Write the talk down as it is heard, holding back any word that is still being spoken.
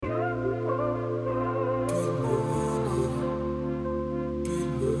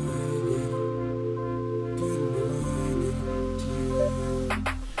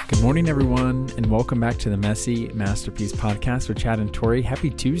morning, everyone, and welcome back to the Messy Masterpiece Podcast with Chad and Tori. Happy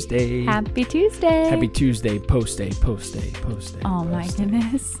Tuesday. Happy Tuesday. Happy Tuesday, post day. Oh my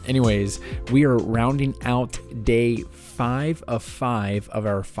goodness. Anyways, we are rounding out day 5 of 5 of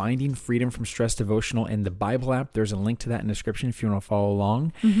our Finding Freedom from Stress devotional in the Bible app. There's a link to that in the description if you want to follow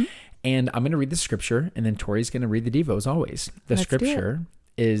along. Mm-hmm. And I'm going to read the scripture, and then Tori's going to read the Devo as always. The scripture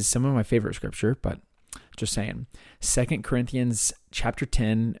is some of my favorite scripture, but just saying. 2 Corinthians chapter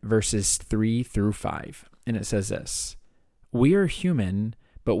 10, verses 3 through 5. And it says this: "We are human,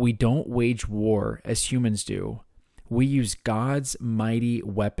 but we don't wage war as humans do. We use God's mighty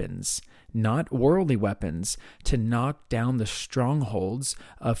weapons, not worldly weapons, to knock down the strongholds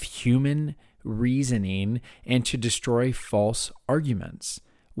of human reasoning and to destroy false arguments.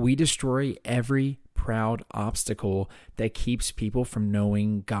 We destroy every proud obstacle that keeps people from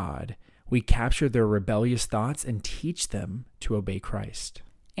knowing God. We capture their rebellious thoughts and teach them to obey Christ."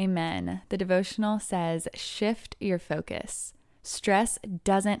 Amen. The devotional says, shift your focus. Stress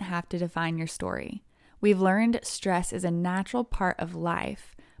doesn't have to define your story. We've learned stress is a natural part of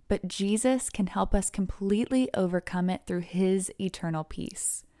life, but Jesus can help us completely overcome it through his eternal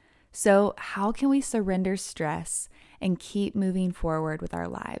peace. So how can we surrender stress and keep moving forward with our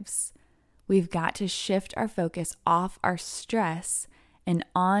lives? We've got to shift our focus off our stress and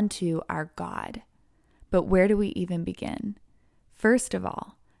onto our God. But where do we even begin? First of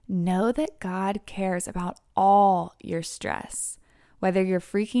all, know that God cares about all your stress. Whether you're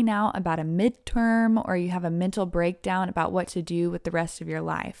freaking out about a midterm or you have a mental breakdown about what to do with the rest of your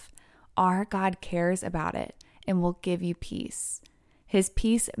life, our God cares about it and will give you peace. His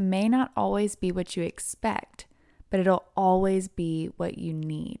peace may not always be what you expect, but it'll always be what you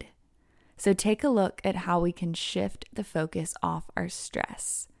need. So take a look at how we can shift the focus off our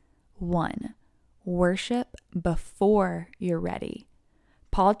stress. 1, worship before you're ready.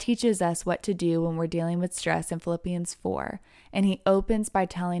 Paul teaches us what to do when we're dealing with stress in Philippians 4, and he opens by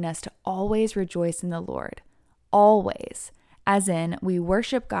telling us to always rejoice in the Lord. Always, as in we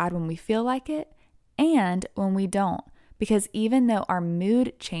worship God when we feel like it and when we don't, because even though our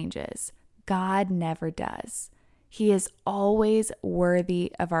mood changes, God never does. He is always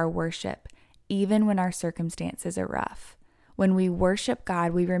worthy of our worship, even when our circumstances are rough. When we worship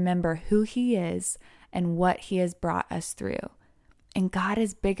God, we remember who he is and what he has brought us through. And God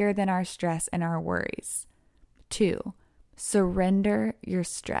is bigger than our stress and our worries. 2, surrender your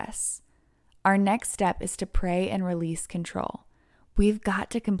stress. Our next step is to pray and release control. We've got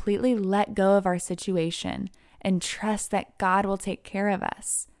to completely let go of our situation and trust that God will take care of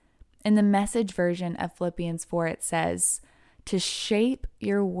us. In the Message version of Philippians 4, it says, to shape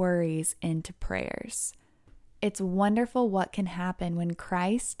your worries into prayers. It's wonderful what can happen when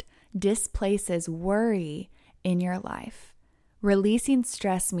Christ displaces worry in your life. Releasing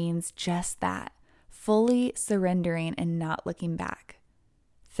stress means just that, fully surrendering and not looking back.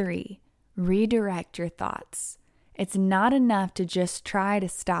 3, redirect your thoughts. It's not enough to just try to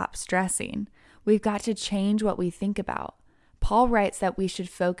stop stressing. We've got to change what we think about. Paul writes that we should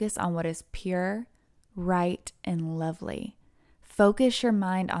focus on what is pure, right, and lovely. Focus your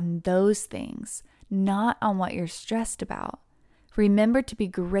mind on those things, not on what you're stressed about. Remember to be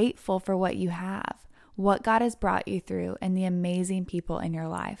grateful for what you have, what God has brought you through, and the amazing people in your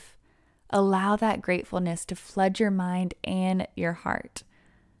life. Allow that gratefulness to flood your mind and your heart.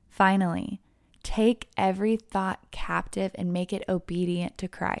 Finally, take every thought captive and make it obedient to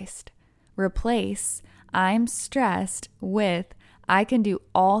Christ. Replace "I'm stressed" with "I can do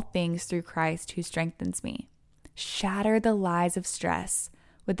all things through Christ who strengthens me." Shatter the lies of stress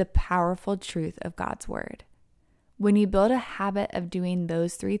with the powerful truth of God's word. When you build a habit of doing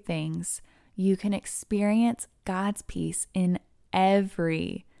those 3 things, you can experience God's peace in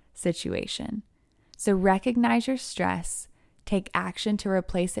every situation. So recognize your stress, take action to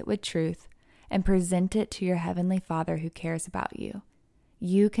replace it with truth, and present it to your Heavenly Father who cares about you.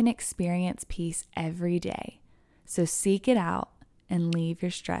 You can experience peace every day. So seek it out and leave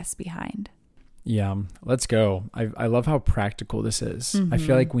your stress behind. Yeah, let's go. I love how practical this is. I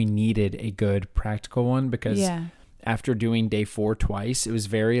feel like we needed a good practical one because after doing day 4 twice, it was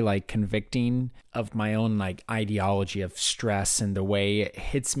very convicting of my own ideology of stress and the way it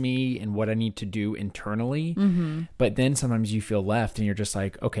hits me and what I need to do internally. Mm-hmm. But then sometimes you feel left and you're just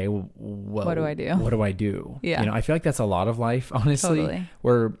like, okay, well, what do I do? What do I do? Yeah. I feel like that's a lot of life, honestly, Totally.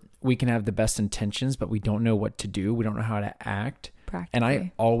 where we can have the best intentions, but we don't know what to do. We don't know how to act. Practically. And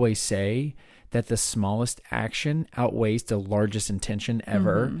I always say that the smallest action outweighs the largest intention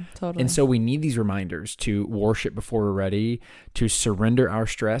ever. Totally. And so we need these reminders to worship before we're ready, to surrender our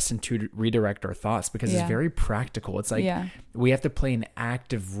stress, and to redirect our thoughts, because it's very practical. It's like we have to play an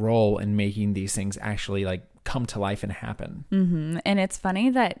active role in making these things actually like come to life and happen. And it's funny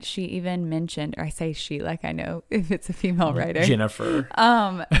that she even mentioned, or I say she like I know if it's a female writer, Jennifer.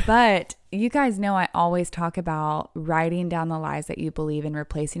 But you guys know I always talk about writing down the lies that you believe and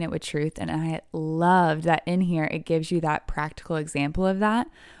replacing it with truth. And I loved that in here it gives you that practical example of that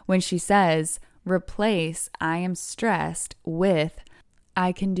when she says, replace I am stressed with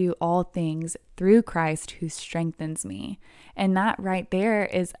I can do all things through Christ who strengthens me. And that right there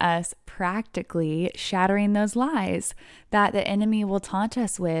is us practically shattering those lies that the enemy will taunt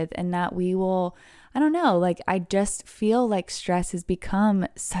us with, and that we will, I don't know, like I just feel like stress has become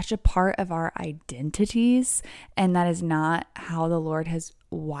such a part of our identities, and that is not how the Lord has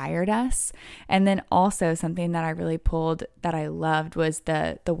wired us. And then also something that I really pulled that I loved was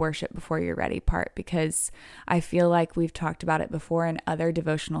the worship before you're ready part, because I feel like we've talked about it before in other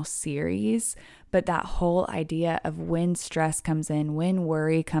devotional series, but that whole idea of when stress comes in, when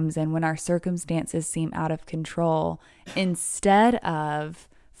worry comes in, when our circumstances seem out of control, instead of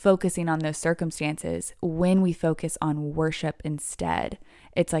focusing on those circumstances, when we focus on worship instead,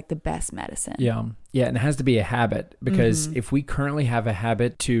 it's like the best medicine. Yeah. And it has to be a habit, because if we currently have a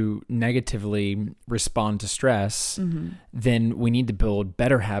habit to negatively respond to stress, then we need to build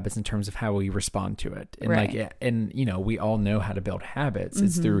better habits in terms of how we respond to it. And we all know how to build habits.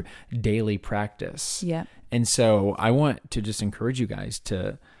 It's through daily practice. Yeah. And so I want to just encourage you guys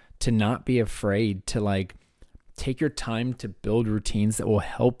to not be afraid to like take your time to build routines that will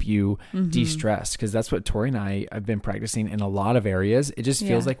help you de-stress, because that's what Tori and I have been practicing in a lot of areas. It just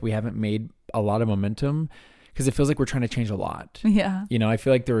feels like we haven't made a lot of momentum, because it feels like we're trying to change a lot. Yeah. I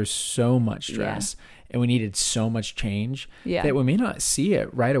feel like there was so much stress and we needed so much change that we may not see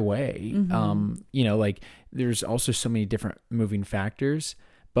it right away. Like there's also so many different moving factors,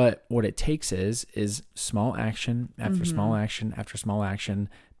 but what it takes is small action after small action after small action,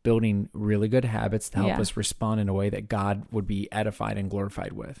 building really good habits to help us respond in a way that God would be edified and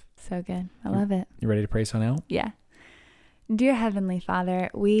glorified with. So good. I love it. You ready to pray on out? Yeah. Dear Heavenly Father,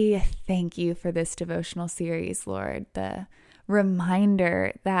 we thank you for this devotional series, Lord. The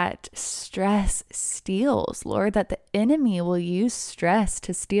reminder that stress steals, Lord, that the enemy will use stress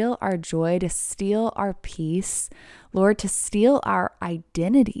to steal our joy, to steal our peace, Lord, to steal our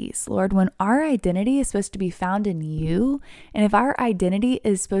identities, Lord, when our identity is supposed to be found in you. And if our identity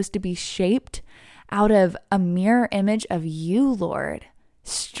is supposed to be shaped out of a mirror image of you, Lord,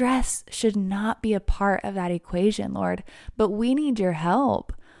 stress should not be a part of that equation, Lord. But we need your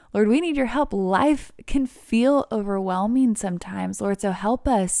help. Lord, we need your help. Life can feel overwhelming sometimes, Lord. So help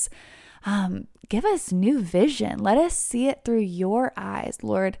us, give us new vision. Let us see it through your eyes,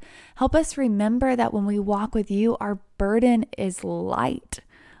 Lord. Help us remember that when we walk with you, our burden is light,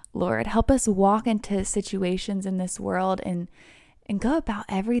 Lord. Help us walk into situations in this world and go about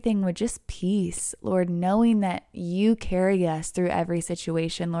everything with just peace, Lord, knowing that you carry us through every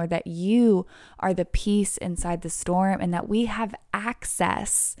situation, Lord, that you are the peace inside the storm, and that we have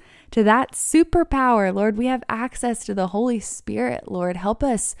access to that superpower, Lord. We have access to the Holy Spirit, Lord. Help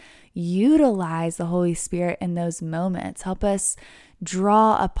us utilize the Holy Spirit in those moments. Help us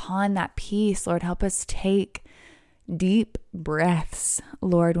draw upon that peace, Lord. Help us take deep breaths,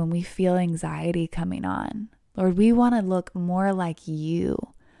 Lord, when we feel anxiety coming on. Lord, we want to look more like you,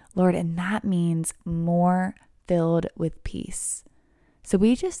 Lord, and that means more filled with peace. So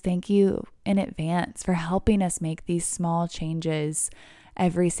we just thank you in advance for helping us make these small changes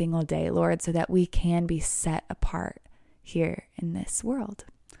every single day, Lord, so that we can be set apart here in this world.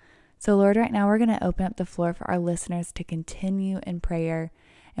 So Lord, right now we're going to open up the floor for our listeners to continue in prayer,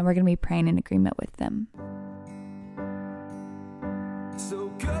 and we're going to be praying in agreement with them. So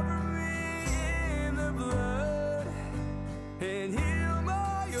cover me in the blood and heal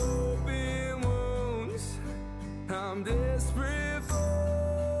my open wounds. I'm desperate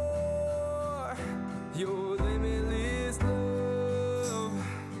for your limitless love.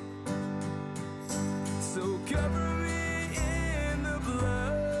 So cover me in the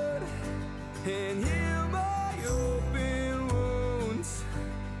blood and heal my open wounds.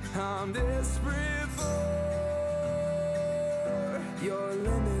 I'm desperate for your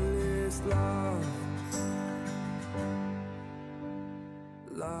limitless love.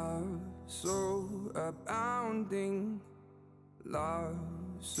 Love so abounding, love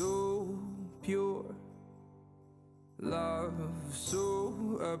so pure, love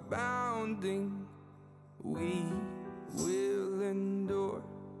so abounding, we will endure.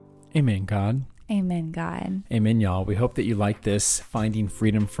 Amen, God. Amen, God. Amen, y'all. We hope that you like this Finding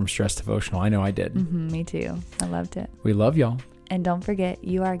Freedom from Stress devotional. I know I did. Me too. I loved it. We love y'all. And don't forget,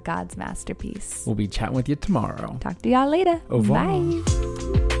 you are God's masterpiece. We'll be chatting with you tomorrow. Talk to y'all later. Au revoir. Bye.